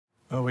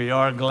Well, we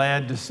are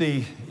glad to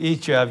see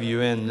each of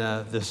you in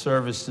the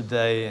service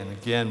today. And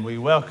again, we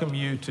welcome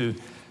you to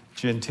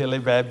Gentilly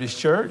Baptist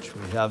Church.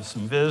 We have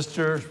some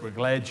visitors. We're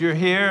glad you're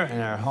here,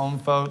 and our home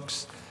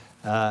folks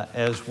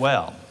as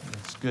well.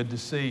 It's good to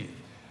see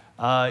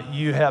you.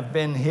 You have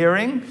been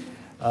hearing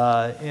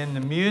in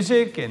the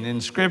music and in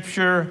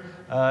Scripture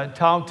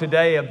talk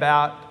today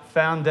about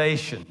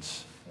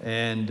foundations.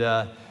 And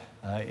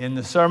in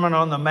the Sermon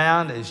on the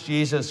Mount, as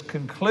Jesus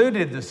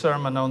concluded the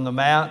Sermon on the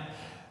Mount,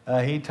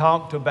 he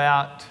talked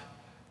about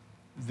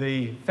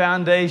the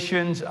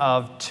foundations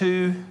of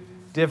two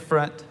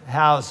different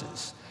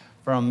houses.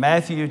 From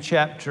Matthew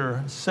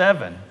chapter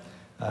 7,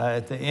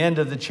 at the end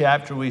of the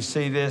chapter, we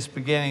see this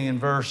beginning in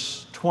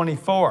verse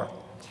 24.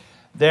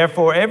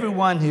 Therefore,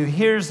 everyone who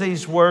hears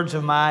these words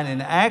of mine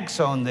and acts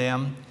on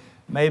them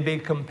may be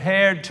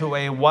compared to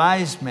a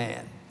wise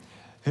man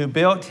who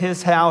built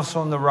his house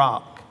on the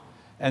rock.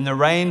 And the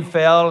rain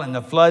fell, and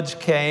the floods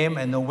came,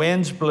 and the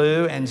winds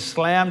blew and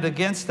slammed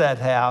against that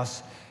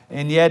house,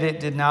 and yet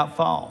it did not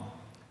fall,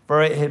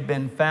 for it had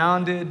been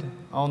founded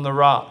on the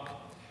rock.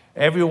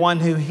 Everyone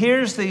who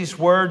hears these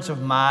words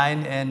of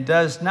mine and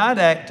does not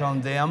act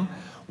on them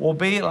will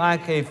be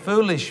like a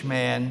foolish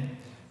man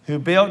who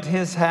built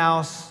his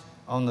house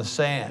on the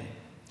sand.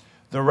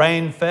 The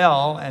rain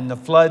fell, and the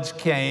floods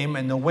came,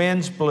 and the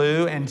winds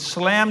blew and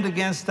slammed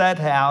against that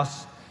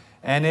house,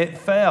 and it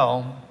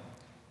fell,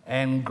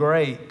 and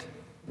great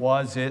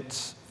was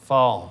its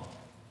fall.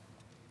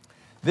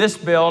 This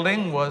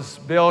building was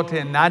built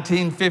in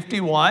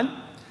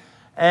 1951,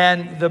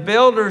 and the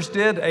builders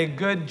did a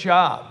good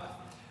job.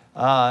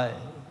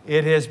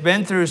 It has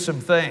been through some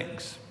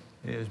things.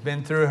 It has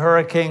been through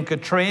Hurricane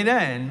Katrina,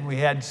 and we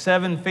had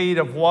 7 feet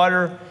of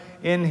water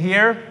in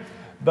here,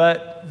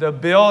 but the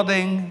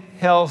building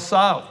held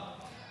solid.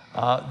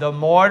 The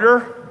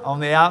mortar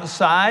on the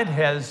outside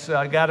has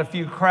got a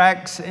few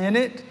cracks in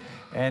it.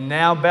 And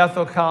now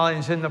Bethel College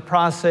is in the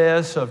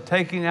process of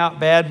taking out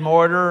bad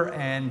mortar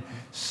and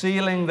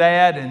sealing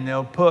that, and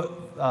they'll put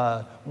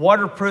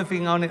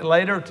waterproofing on it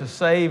later to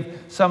save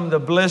some of the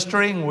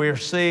blistering we're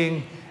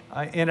seeing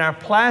in our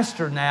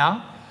plaster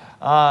now.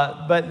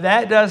 But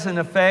that doesn't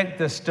affect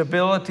the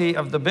stability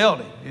of the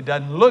building. It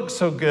doesn't look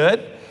so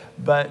good,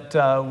 but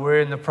we're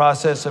in the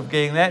process of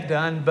getting that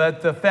done.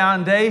 But the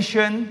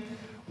foundation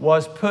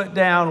was put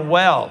down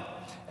well,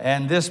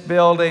 and this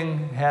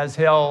building has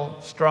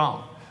held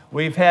strong.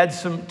 We've had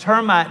some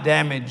termite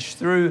damage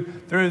through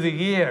the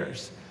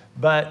years,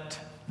 but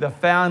the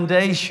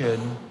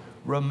foundation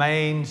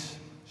remains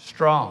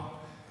strong.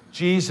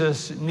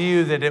 Jesus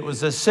knew that it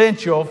was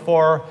essential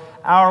for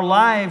our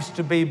lives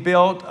to be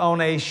built on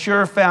a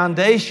sure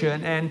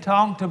foundation, and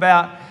talked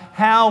about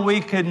how we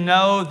could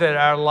know that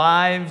our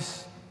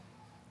lives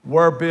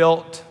were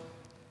built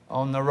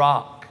on the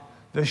rock.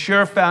 The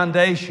sure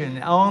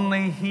foundation,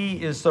 only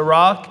He is the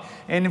rock,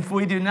 and if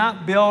we do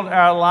not build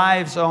our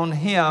lives on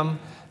Him,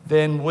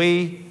 then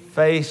we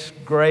face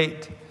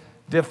great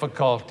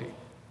difficulty.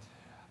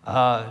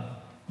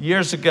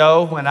 Years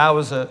ago, when I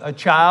was a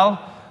child,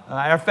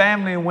 our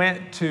family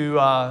went to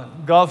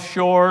Gulf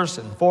Shores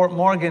and Fort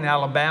Morgan,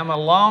 Alabama,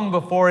 long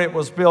before it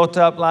was built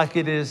up like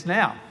it is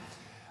now.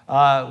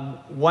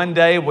 One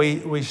day,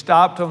 we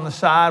stopped on the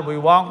side. We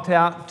walked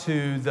out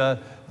to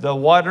the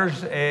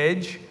water's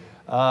edge,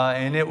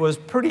 and it was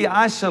pretty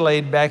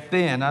isolated back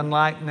then,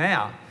 unlike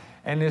now.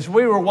 And as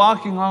we were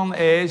walking on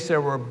the edge,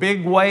 there were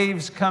big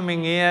waves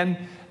coming in,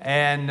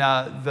 and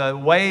the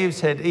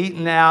waves had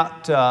eaten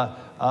out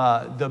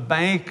the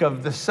bank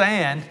of the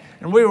sand.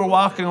 And we were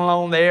walking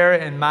along there,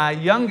 and my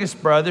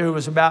youngest brother, who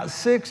was about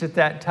 6 at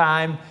that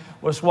time,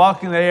 was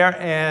walking there,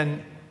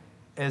 and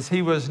as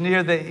he was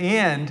near the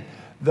end,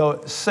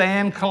 the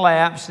sand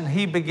collapsed, and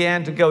he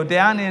began to go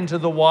down into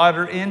the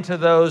water, into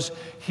those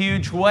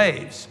huge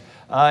waves.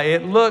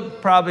 It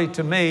looked probably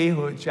to me,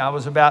 which I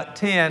was about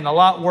 10, a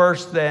lot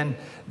worse than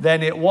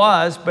it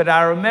was, but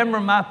I remember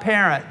my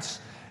parents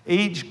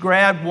each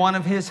grabbed one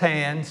of his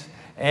hands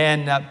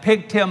and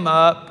picked him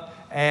up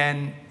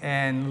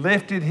and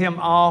lifted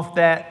him off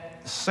that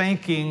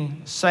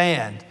sinking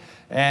sand,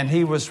 and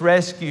he was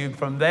rescued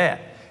from that.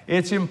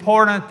 It's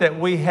important that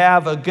we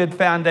have a good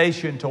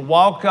foundation to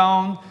walk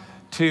on,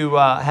 to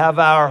have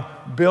our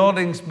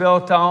buildings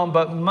built on,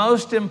 but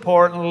most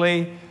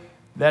importantly,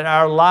 that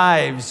our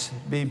lives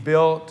be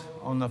built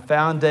on the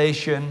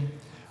foundation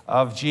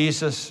of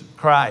Jesus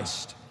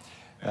Christ.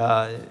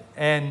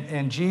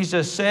 And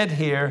Jesus said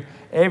here,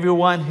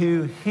 everyone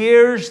who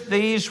hears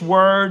these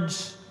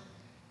words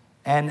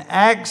and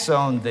acts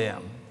on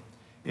them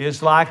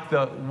is like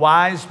the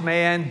wise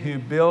man who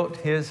built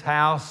his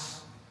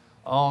house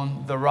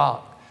on the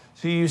rock.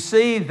 So you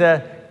see,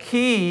 the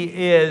key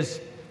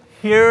is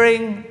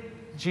hearing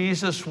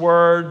Jesus'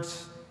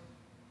 words,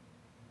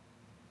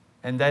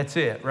 and that's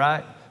it,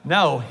 right?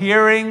 No,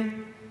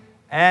 hearing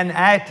and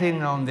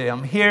acting on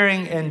them,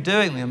 hearing and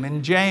doing them.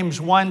 In James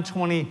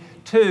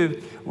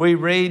 1:22, we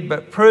read,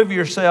 "But prove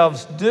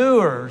yourselves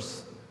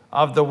doers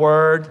of the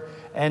word,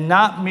 and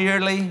not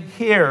merely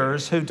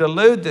hearers who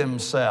delude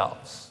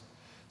themselves."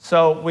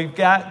 So we've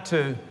got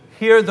to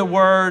hear the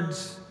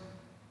words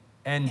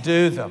and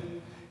do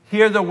them.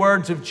 Hear the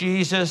words of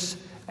Jesus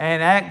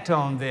and act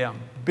on them.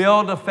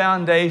 Build a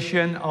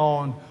foundation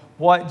on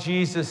what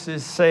Jesus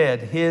has said,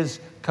 his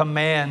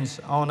commands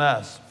on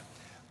us.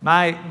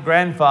 My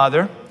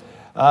grandfather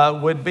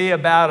would be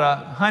about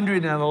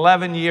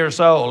 111 years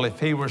old if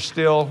he were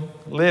still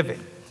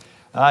living.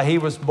 He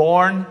was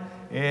born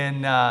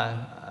in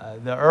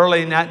the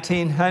early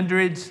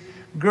 1900s,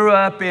 grew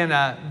up in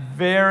a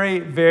very,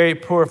 very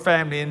poor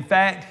family. In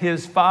fact,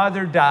 his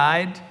father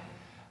died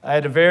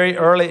at a very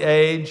early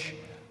age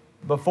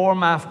before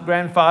my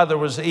grandfather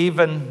was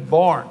even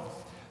born.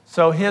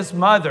 So his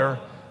mother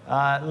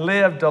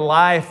lived a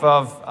life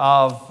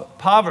of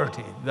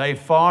poverty. They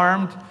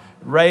farmed,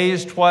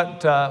 raised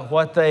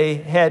what they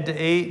had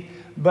to eat,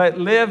 but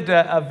lived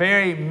a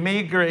very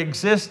meager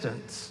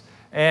existence.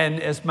 And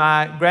as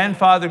my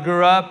grandfather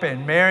grew up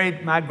and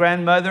married my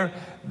grandmother,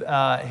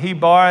 he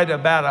borrowed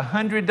about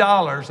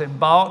 $100 and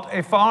bought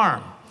a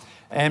farm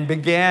and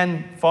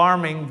began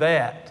farming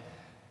that.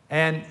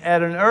 And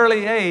at an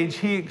early age,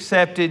 he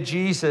accepted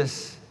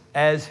Jesus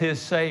as his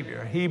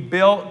Savior. He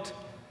built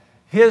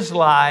his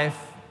life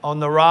on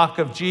the rock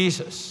of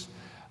Jesus.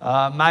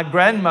 My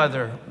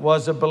grandmother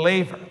was a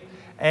believer,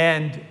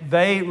 and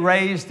they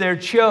raised their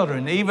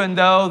children, even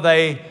though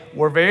they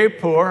were very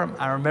poor.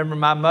 I remember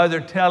my mother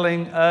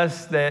telling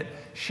us that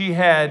she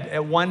had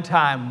at one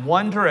time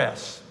one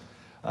dress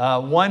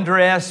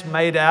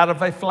made out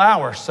of a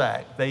flour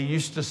sack. They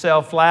used to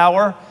sell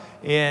flour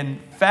in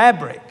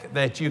fabric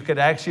that you could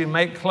actually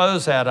make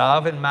clothes out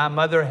of, and my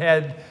mother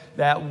had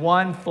that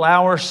one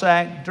flour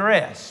sack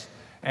dress.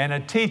 And a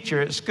teacher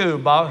at school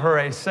bought her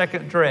a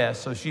second dress,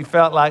 so she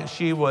felt like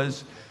she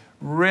was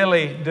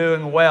really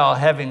doing well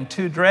having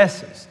two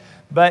dresses.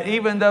 But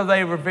even though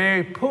they were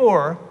very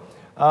poor,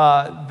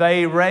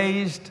 they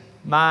raised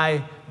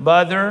my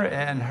mother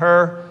and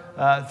her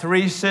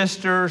three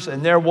sisters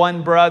and their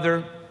one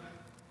brother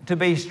to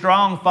be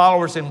strong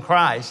followers in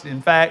Christ.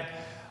 In fact,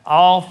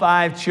 all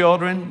five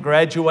children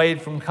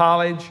graduated from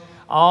college.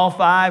 All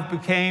five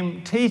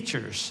became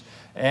teachers,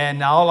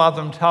 and all of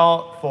them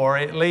taught for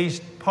at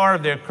least part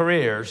of their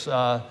careers.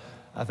 I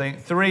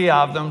think three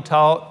of them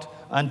taught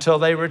until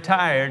they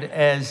retired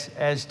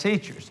as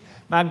teachers.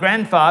 My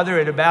grandfather,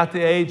 at about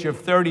the age of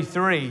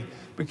 33,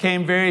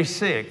 became very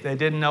sick. They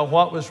didn't know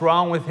what was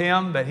wrong with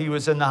him, but he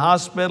was in the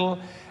hospital,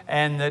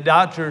 and the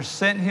doctors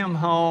sent him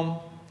home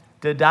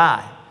to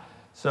die.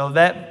 So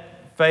that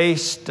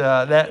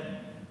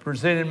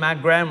presented my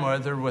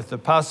grandmother with the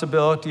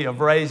possibility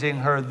of raising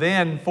her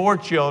then four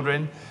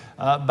children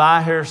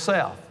by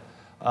herself.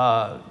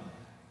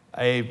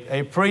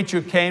 A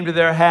preacher came to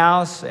their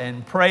house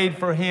and prayed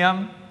for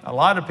him. A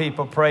lot of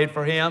people prayed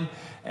for him,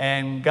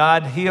 and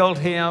God healed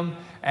him,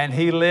 and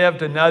he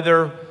lived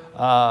another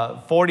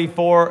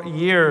 44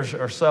 years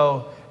or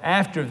so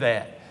after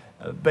that.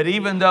 But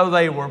even though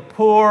they were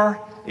poor,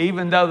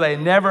 even though they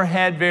never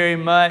had very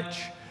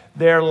much,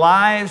 their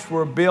lives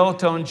were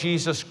built on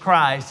Jesus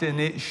Christ, and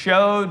it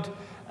showed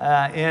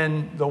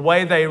in the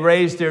way they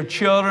raised their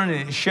children.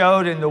 It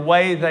showed in the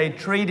way they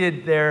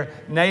treated their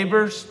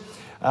neighbors.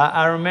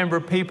 I remember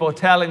people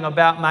telling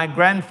about my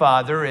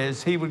grandfather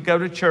as he would go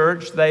to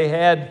church. They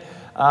had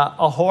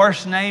a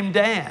horse named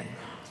Dan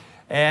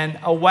and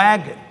a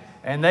wagon,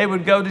 and they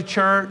would go to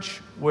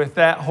church with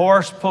that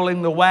horse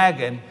pulling the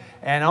wagon.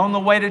 And on the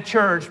way to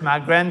church, my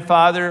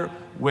grandfather,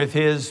 with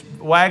his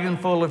wagon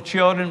full of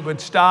children,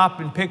 would stop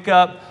and pick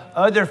up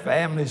other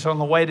families on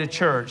the way to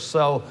church.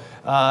 So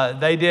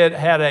they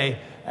had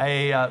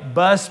a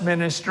bus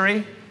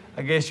ministry.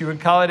 I guess you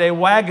would call it a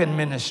wagon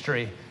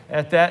ministry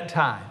at that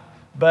time.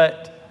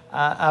 But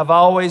I've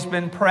always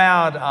been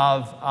proud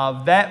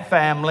of that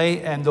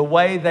family and the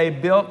way they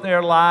built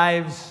their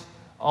lives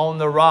on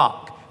the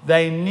rock.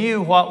 They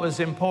knew what was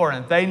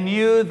important. They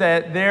knew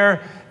that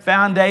their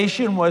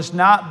foundation was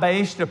not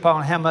based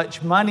upon how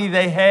much money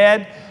they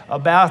had,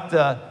 about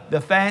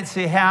the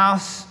fancy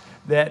house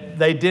that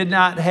they did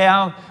not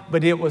have,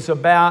 but it was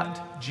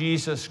about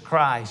Jesus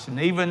Christ. And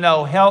even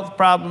though health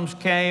problems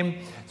came,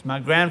 as my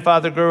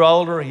grandfather grew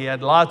older, he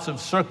had lots of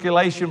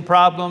circulation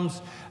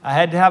problems. I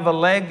had to have a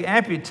leg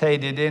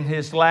amputated in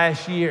his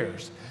last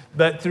years.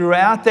 But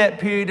throughout that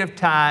period of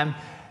time,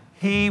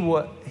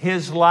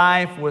 his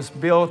life was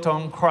built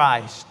on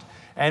Christ.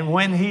 And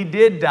when he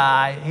did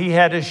die, he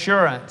had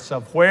assurance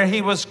of where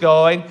he was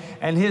going,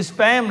 and his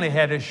family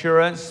had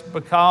assurance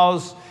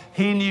because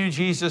he knew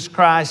Jesus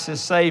Christ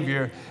as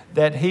Savior,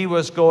 that he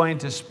was going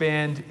to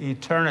spend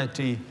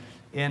eternity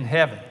in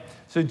heaven.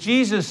 So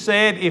Jesus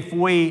said, if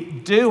we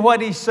do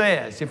what he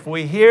says, if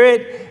we hear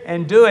it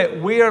and do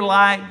it, we are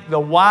like the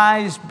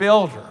wise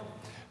builder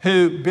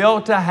who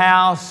built a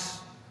house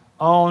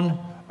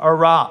on a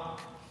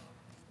rock.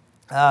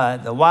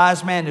 The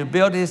wise man who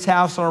built his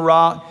house on a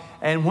rock,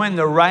 and when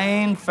the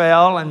rain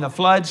fell and the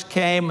floods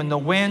came and the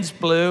winds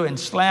blew and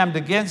slammed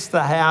against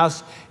the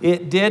house,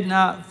 it did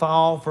not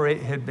fall, for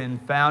it had been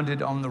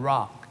founded on the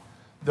rock.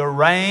 The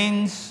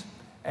rains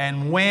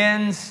and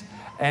winds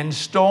and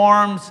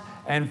storms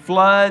and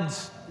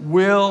floods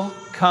will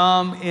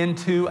come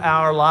into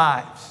our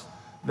lives.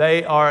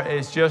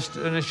 It's just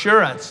an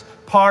assurance.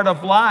 Part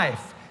of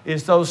life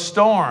is those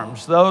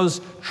storms, those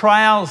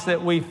trials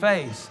that we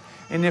face.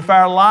 And if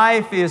our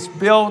life is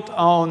built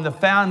on the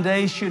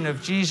foundation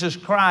of Jesus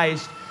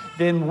Christ,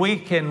 then we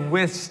can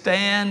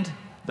withstand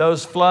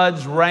those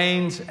floods,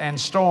 rains, and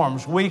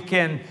storms. We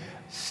can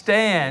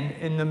stand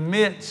in the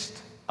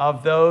midst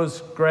of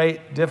those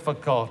great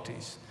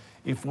difficulties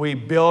if we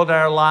build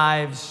our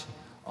lives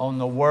on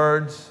the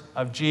words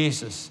of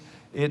Jesus.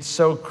 It's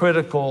so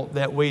critical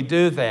that we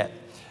do that.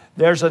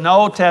 There's an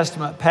Old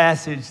Testament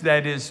passage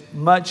that is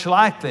much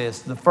like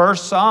this. The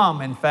first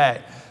Psalm, in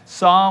fact,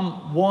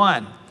 Psalm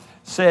 1,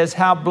 says,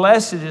 "How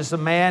blessed is the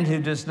man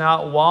who does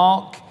not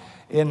walk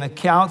in the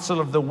counsel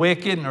of the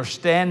wicked, nor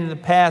stand in the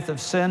path of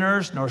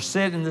sinners, nor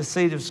sit in the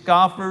seat of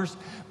scoffers,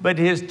 but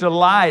his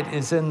delight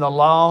is in the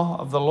law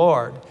of the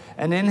Lord.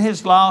 And in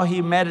his law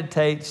he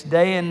meditates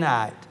day and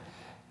night.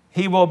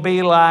 He will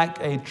be like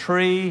a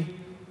tree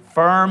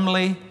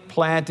firmly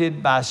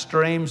planted by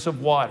streams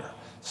of water."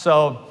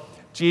 So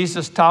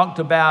Jesus talked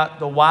about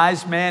the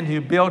wise man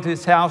who built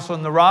his house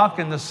on the rock,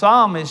 and the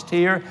psalmist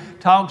here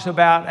talks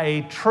about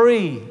a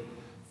tree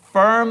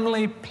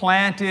firmly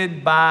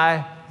planted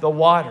by the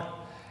water.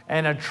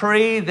 And a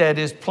tree that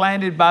is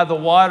planted by the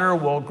water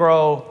will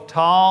grow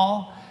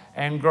tall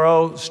and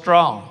grow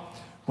strong.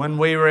 When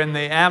we were in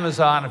the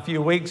Amazon a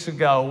few weeks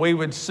ago, we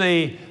would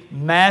see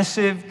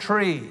massive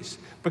trees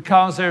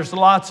because there's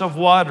lots of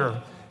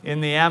water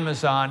in the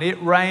Amazon.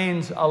 It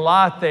rains a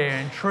lot there,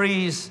 and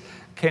trees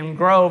can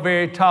grow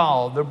very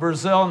tall. The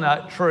Brazil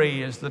nut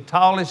tree is the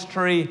tallest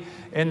tree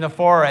in the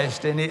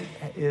forest, and it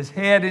is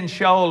head and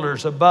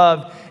shoulders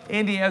above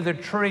any other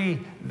tree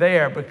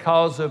there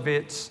because of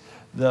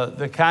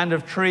the kind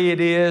of tree it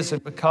is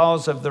and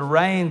because of the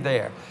rain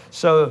there.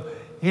 So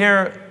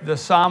here the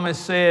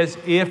psalmist says,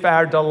 if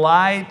our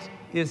delight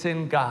is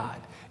in God,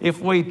 if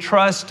we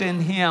trust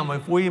in Him,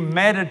 if we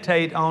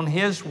meditate on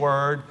His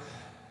word,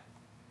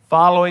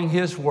 following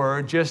His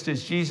word, just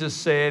as Jesus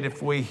said,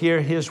 if we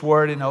hear His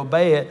word and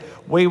obey it,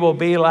 we will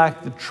be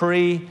like the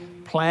tree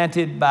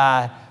planted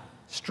by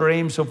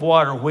streams of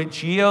water,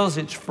 which yields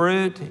its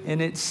fruit in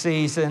its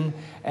season,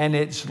 and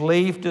its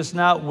leaf does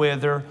not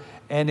wither,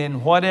 and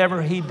in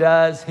whatever he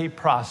does, he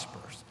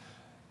prospers.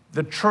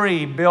 The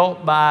tree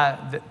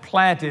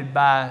planted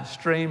by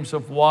streams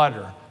of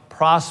water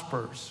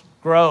prospers,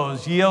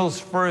 grows, yields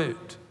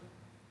fruit,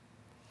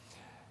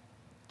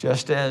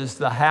 just as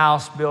the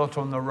house built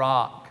on the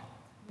rock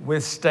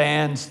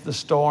withstands the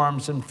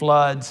storms and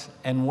floods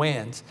and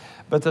winds.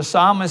 But the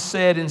psalmist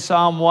said in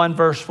Psalm 1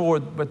 verse 4,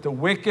 "But the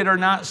wicked are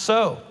not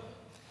so,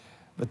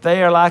 but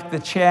they are like the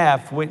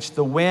chaff which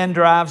the wind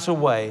drives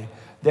away.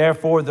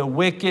 Therefore the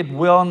wicked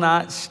will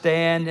not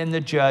stand in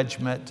the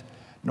judgment,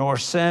 nor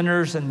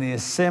sinners in the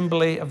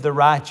assembly of the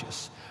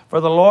righteous. For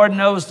the Lord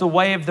knows the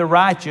way of the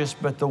righteous,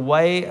 but the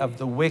way of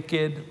the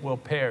wicked will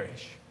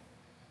perish."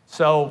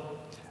 So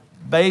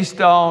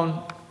based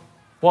on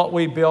what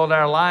we build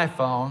our life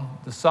on,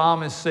 the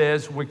psalmist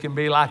says we can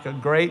be like a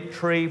great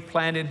tree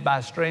planted by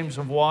streams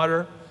of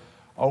water,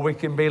 or we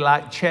can be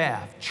like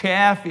chaff.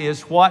 Chaff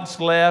is what's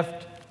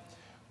left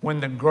when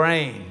the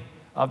grain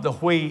of the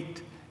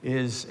wheat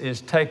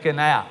is taken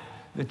out.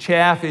 The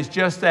chaff is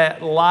just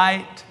that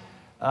light,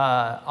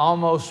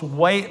 almost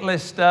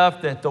weightless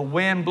stuff that the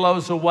wind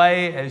blows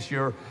away as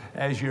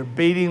you're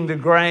beating the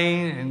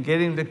grain and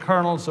getting the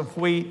kernels of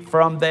wheat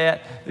from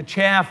that. The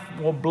chaff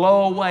will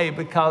blow away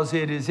because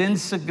it is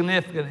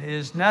insignificant, it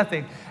is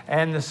nothing.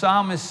 And the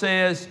psalmist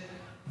says,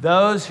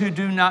 those who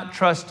do not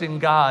trust in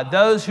God,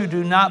 those who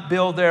do not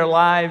build their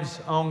lives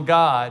on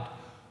God,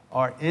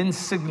 are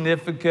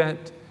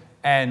insignificant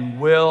and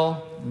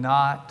will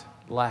not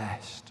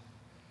last.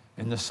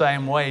 In the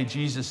same way,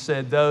 Jesus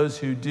said, those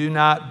who do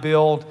not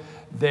build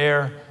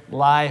their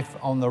life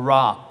on the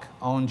rock,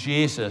 on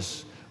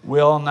Jesus,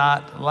 will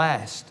not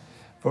last.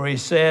 For he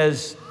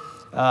says,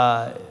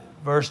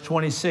 verse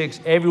 26,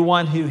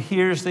 "Everyone who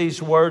hears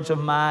these words of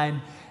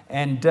mine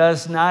and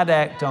does not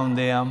act on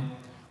them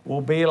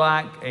will be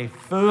like a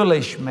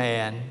foolish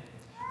man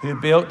who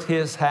built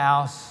his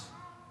house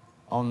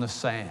on the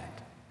sand."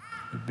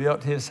 Who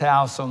built his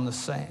house on the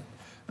sand.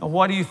 Now,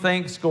 what do you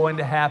think is going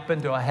to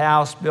happen to a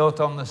house built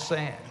on the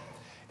sand?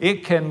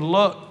 It can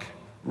look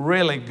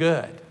really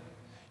good.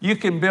 You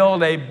can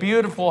build a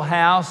beautiful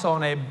house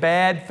on a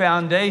bad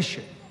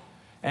foundation,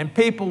 and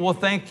people will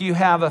think you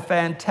have a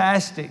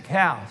fantastic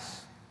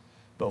house.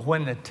 But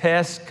when the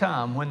tests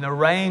come, when the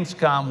rains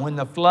come, when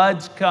the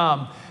floods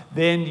come,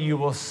 then you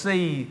will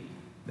see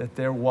that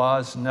there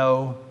was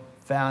no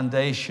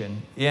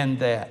foundation in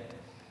that.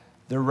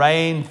 The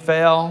rain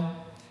fell,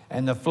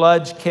 and the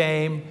floods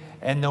came,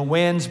 and the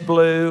winds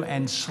blew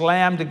and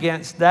slammed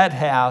against that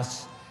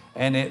house,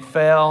 and it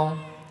fell,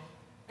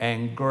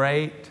 and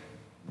great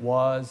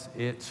was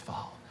its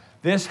fall.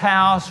 This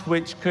house,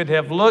 which could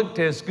have looked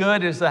as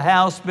good as the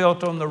house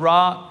built on the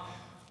rock,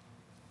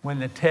 when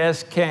the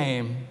test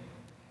came,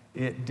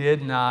 it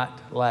did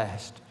not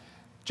last.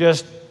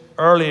 Just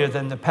earlier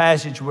than the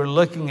passage we're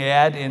looking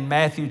at in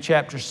Matthew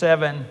chapter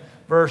 7,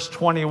 verse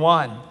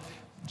 21.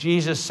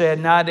 Jesus said,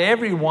 "Not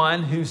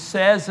everyone who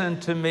says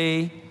unto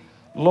me,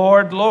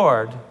 Lord,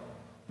 Lord,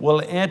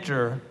 will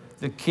enter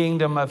the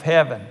kingdom of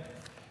heaven,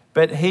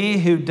 but he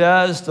who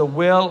does the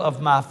will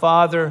of my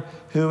Father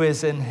who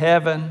is in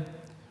heaven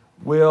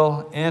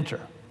will enter.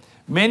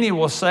 Many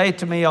will say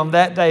to me on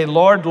that day,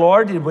 Lord,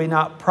 Lord, did we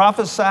not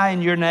prophesy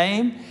in your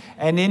name,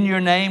 and in your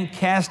name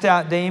cast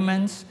out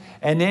demons,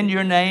 and in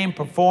your name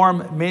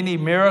perform many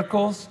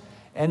miracles?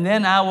 And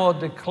then I will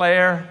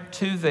declare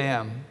to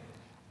them,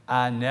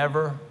 I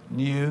never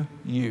knew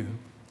you.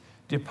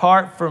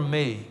 Depart from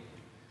me,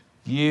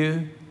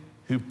 you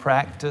who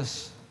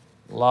practice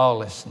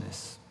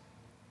lawlessness."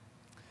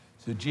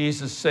 So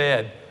Jesus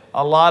said,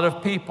 a lot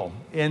of people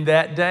in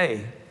that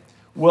day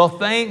will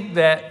think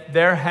that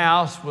their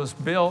house was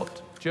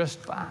built just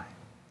fine.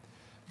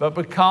 But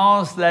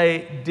because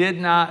they did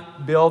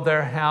not build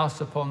their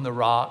house upon the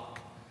rock,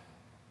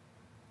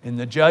 in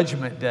the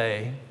judgment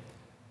day,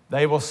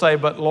 they will say,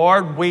 "But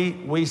Lord,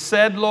 we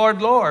said,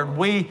 Lord, Lord,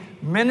 we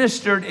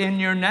ministered in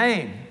your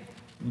name."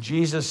 And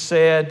Jesus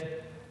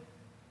said,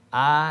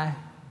 "I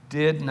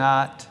did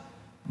not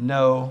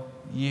know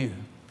you.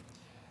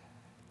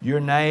 Your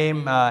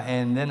name,"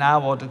 and then I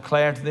will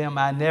declare to them,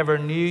 "I never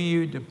knew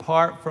you.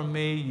 Depart from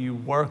me, you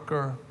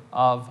worker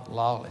of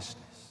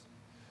lawlessness."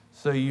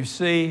 So you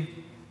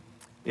see,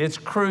 it's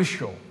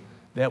crucial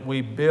that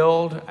we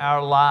build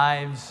our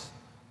lives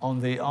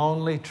on the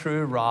only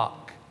true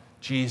rock,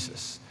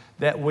 Jesus,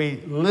 that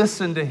we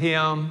listen to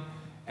him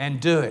and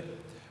do it.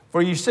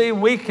 For you see,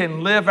 we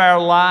can live our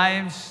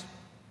lives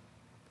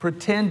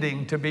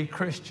pretending to be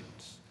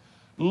Christians,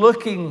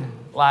 looking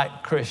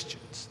like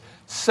Christians,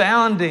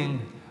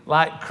 sounding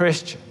like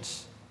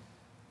Christians.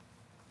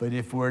 But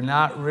if we're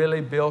not really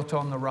built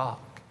on the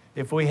rock,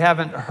 if we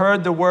haven't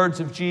heard the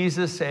words of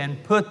Jesus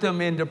and put them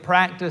into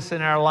practice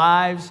in our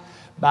lives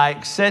by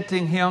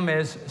accepting him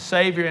as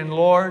Savior and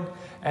Lord,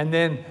 and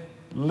then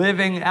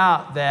living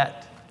out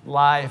that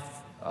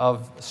life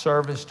of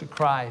service to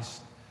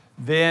Christ,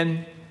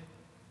 then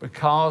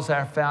because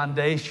our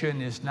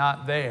foundation is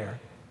not there,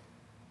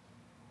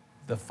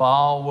 the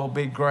fall will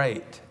be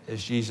great,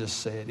 as Jesus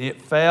said.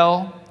 It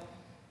fell,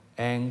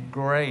 and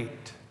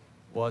great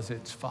was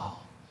its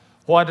fall.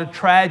 What a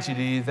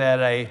tragedy that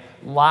a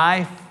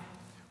life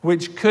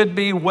which could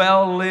be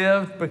well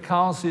lived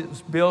because it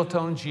was built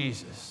on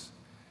Jesus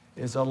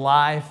is a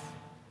life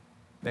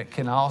that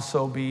can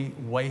also be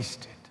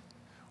wasted.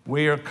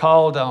 We are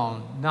called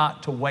on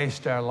not to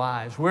waste our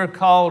lives. We're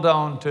called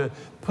on to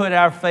put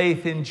our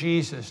faith in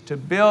Jesus, to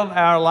build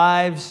our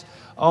lives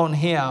on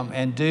him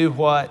and do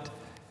what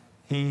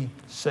he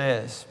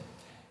says.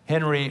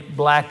 Henry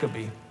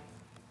Blackaby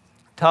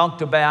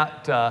talked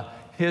about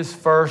his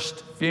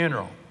first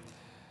funeral.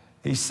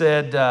 He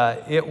said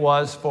it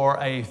was for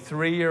a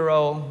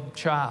 3-year-old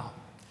child.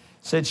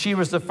 Said she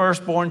was the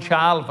firstborn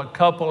child of a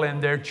couple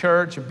in their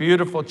church, a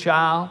beautiful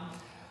child,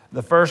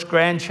 the first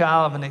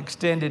grandchild of an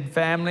extended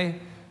family,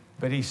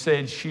 but he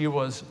said she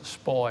was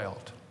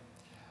spoiled.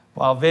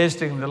 While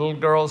visiting the little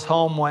girl's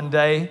home one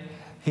day,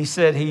 he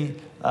said he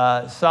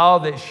saw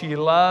that she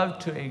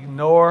loved to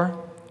ignore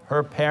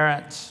her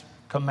parents'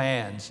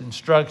 commands,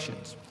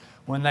 instructions.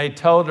 When they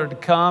told her to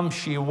come,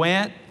 she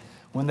went.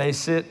 When they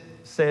said,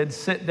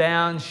 sit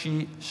down,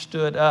 she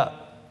stood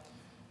up.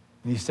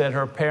 And he said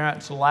her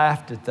parents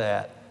laughed at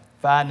that,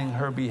 finding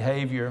her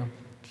behavior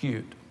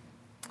cute.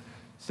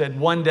 Said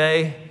one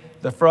day,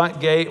 the front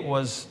gate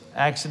was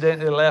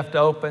accidentally left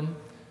open.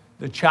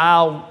 The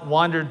child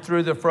wandered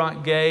through the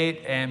front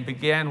gate and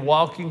began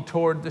walking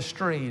toward the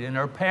street. And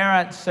her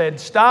parents said,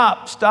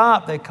 "Stop,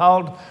 stop." They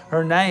called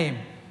her name.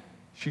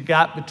 She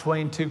got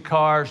between two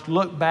cars,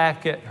 looked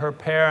back at her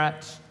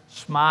parents,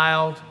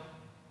 smiled,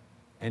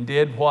 and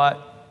did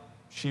what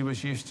she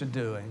was used to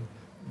doing.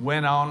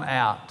 Went on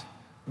out,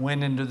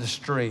 went into the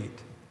street,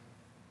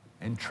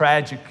 and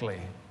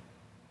tragically,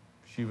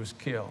 she was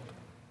killed.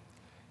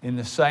 In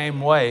the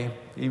same way,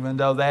 even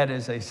though that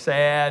is a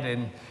sad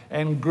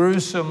and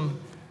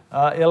gruesome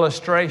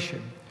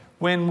illustration,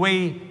 when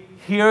we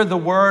hear the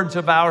words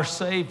of our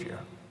Savior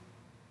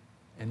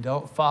and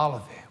don't follow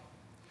them,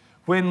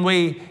 when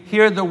we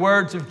hear the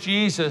words of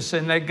Jesus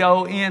and they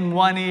go in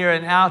one ear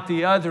and out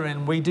the other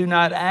and we do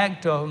not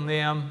act on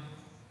them,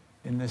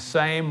 in the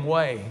same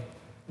way,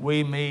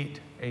 we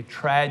meet a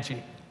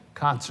tragic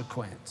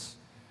consequence.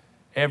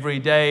 Every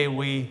day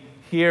we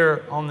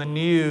hear on the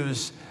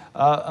news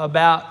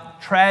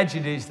about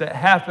tragedies that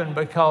happen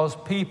because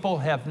people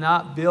have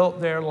not built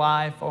their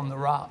life on the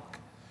rock.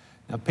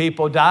 Now,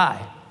 people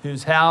die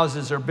whose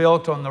houses are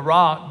built on the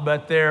rock,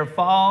 but their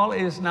fall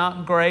is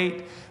not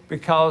great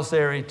because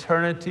their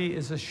eternity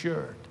is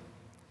assured.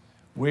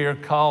 We are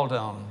called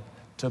on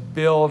to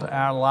build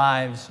our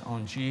lives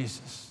on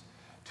Jesus,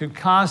 to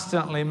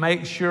constantly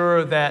make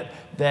sure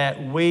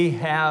that we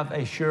have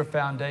a sure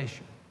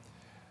foundation.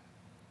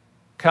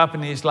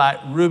 Companies like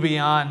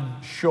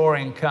Rubion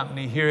Shoring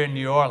Company here in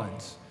New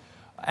Orleans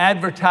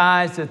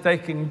advertise that they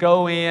can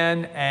go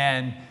in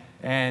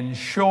and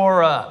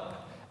shore up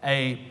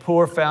a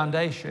poor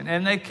foundation.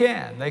 And they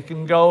can. They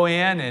can go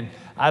in, and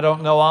I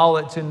don't know all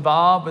that's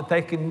involved, but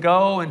they can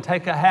go and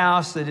take a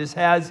house that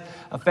has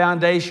a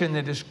foundation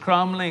that is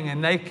crumbling,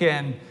 and they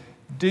can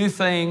do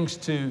things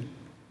to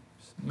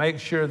make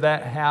sure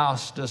that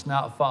house does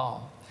not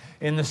fall.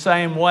 In the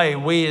same way,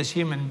 we as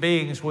human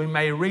beings, we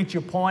may reach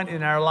a point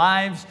in our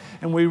lives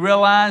and we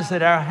realize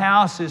that our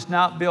house is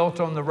not built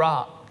on the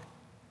rock.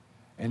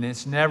 And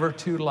it's never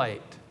too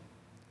late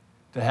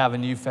to have a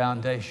new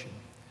foundation.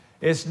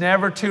 It's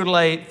never too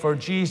late for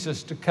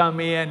Jesus to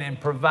come in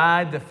and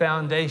provide the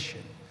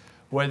foundation,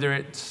 whether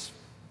it's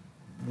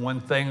one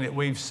thing that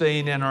we've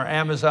seen in our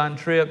Amazon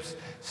trips.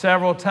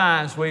 Several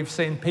times we've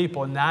seen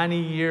people 90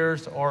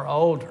 years or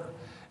older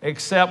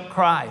accept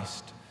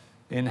Christ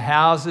in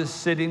houses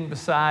sitting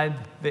beside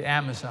the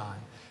Amazon.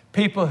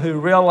 People who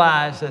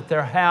realize that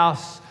their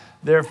house,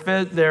 their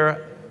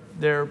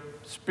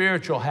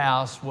spiritual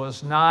house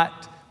was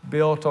not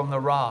built on the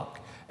rock,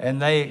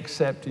 and they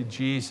accepted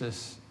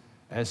Jesus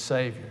as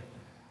Savior.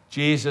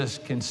 Jesus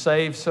can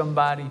save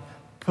somebody,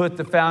 put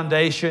the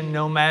foundation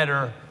no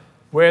matter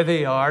where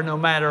they are, no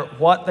matter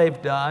what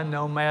they've done,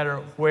 no matter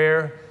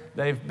where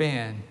they've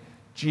been.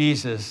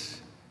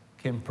 Jesus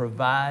can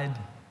provide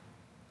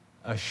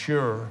a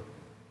sure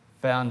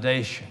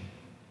foundation.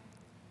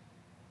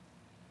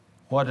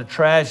 What a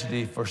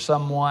tragedy for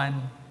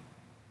someone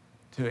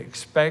to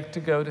expect to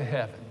go to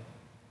heaven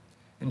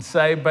and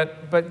say,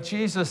 but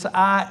Jesus,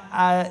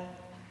 I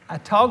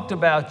talked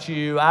about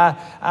you.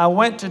 I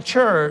went to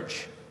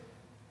church.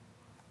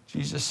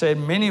 Jesus said,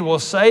 many will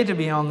say to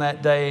me on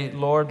that day,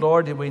 Lord,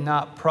 Lord, did we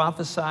not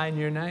prophesy in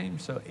your name?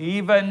 So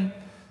even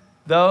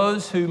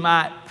those who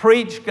might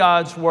preach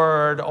God's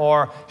word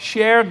or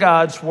share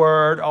God's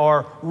word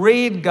or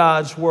read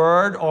God's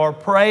word or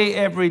pray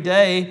every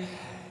day,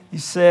 he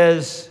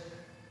says,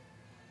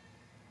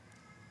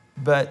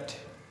 but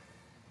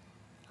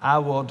I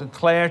will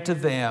declare to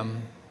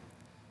them,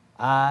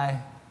 I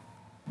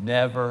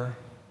never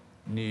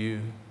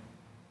knew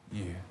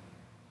you.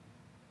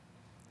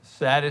 The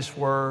saddest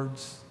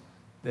words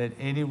that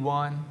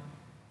anyone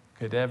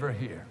could ever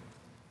hear,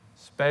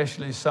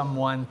 especially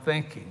someone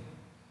thinking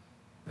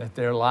that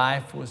their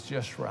life was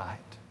just right.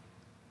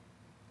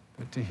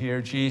 But to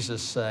hear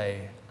Jesus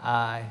say,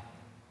 I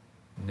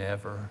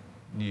never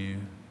knew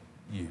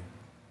you.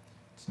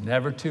 It's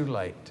never too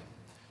late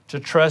to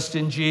trust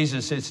in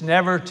Jesus. It's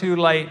never too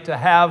late to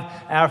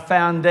have our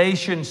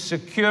foundation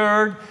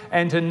secured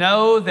and to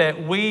know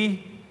that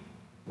we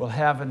will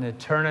have an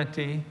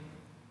eternity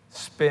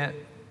spent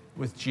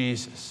with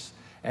Jesus.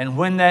 And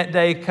when that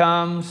day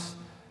comes,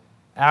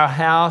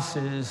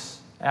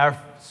 our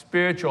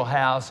spiritual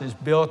house is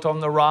built on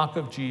the rock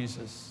of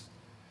Jesus.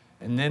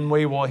 And then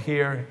we will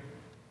hear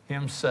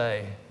him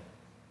say,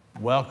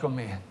 welcome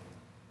in.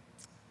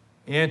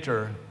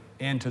 Enter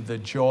into the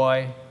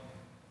joy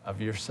of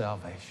your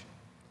salvation.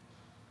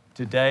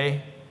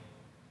 Today,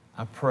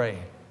 I pray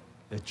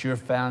that your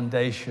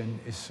foundation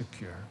is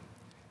secure.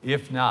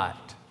 If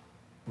not,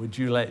 would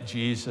you let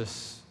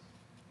Jesus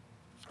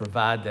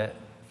provide that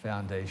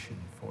foundation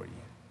for you?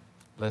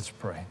 Let's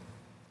pray.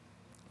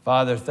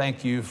 Father,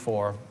 thank you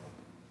for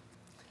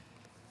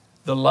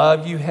the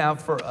love you have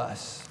for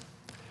us.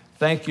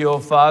 Thank you, oh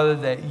Father,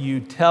 that you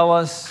tell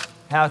us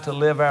how to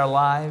live our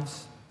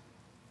lives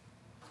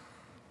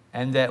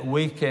and that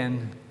we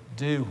can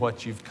do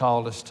what you've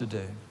called us to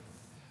do.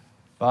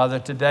 Father,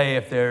 today,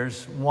 if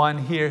there's one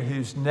here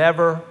who's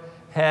never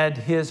had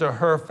his or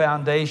her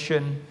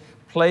foundation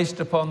placed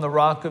upon the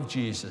rock of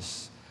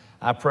Jesus,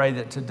 I pray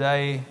that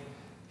today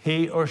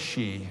he or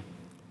she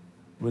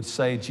would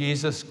say,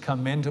 Jesus,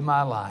 come into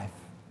my life.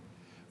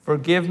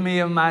 Forgive me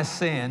of my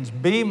sins.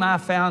 Be my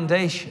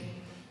foundation.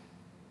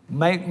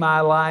 Make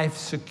my life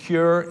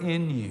secure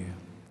in you.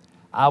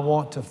 I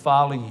want to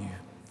follow you.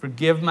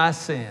 Forgive my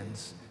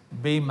sins.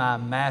 Be my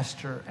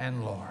master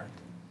and Lord.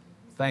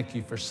 Thank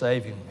you for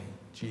saving me,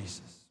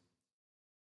 Jesus.